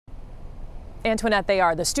Antoinette, they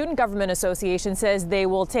are. The Student Government Association says they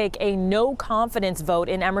will take a no confidence vote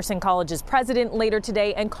in Emerson College's president later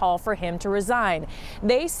today and call for him to resign.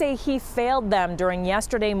 They say he failed them during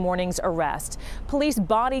yesterday morning's arrest. Police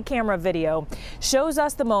body camera video shows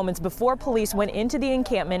us the moments before police went into the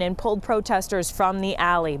encampment and pulled protesters from the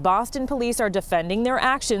alley. Boston police are defending their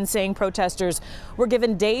actions, saying protesters were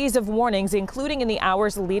given days of warnings, including in the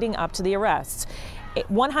hours leading up to the arrests.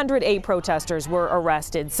 108 protesters were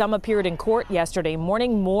arrested. Some appeared in court yesterday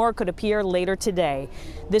morning. More could appear later today.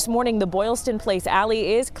 This morning, the Boylston Place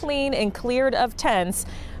alley is clean and cleared of tents.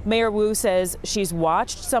 Mayor Wu says she's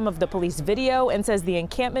watched some of the police video and says the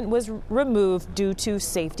encampment was removed due to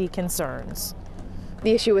safety concerns.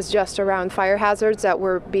 The issue was just around fire hazards that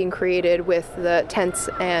were being created with the tents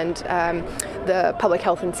and the public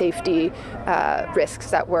health and safety risks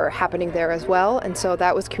that were happening there as well. And so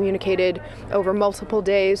that was communicated over multiple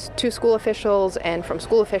days to school officials and from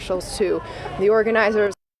school officials to the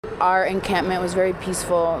organizers. Our encampment was very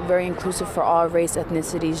peaceful, very inclusive for all race,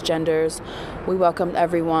 ethnicities, genders. We welcomed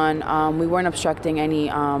everyone. We weren't obstructing any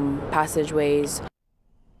passageways.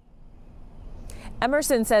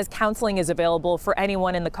 Emerson says counseling is available for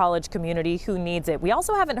anyone in the college community who needs it. We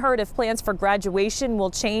also haven't heard if plans for graduation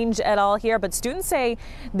will change at all here, but students say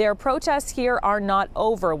their protests here are not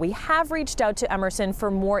over. We have reached out to Emerson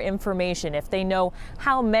for more information, if they know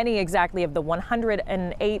how many exactly of the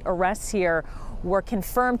 108 arrests here were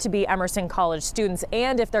confirmed to be Emerson College students,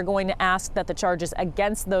 and if they're going to ask that the charges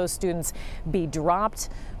against those students be dropped.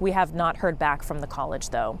 We have not heard back from the college,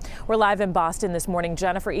 though. We're live in Boston this morning.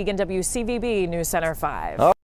 Jennifer Egan, WCVB News Center 5.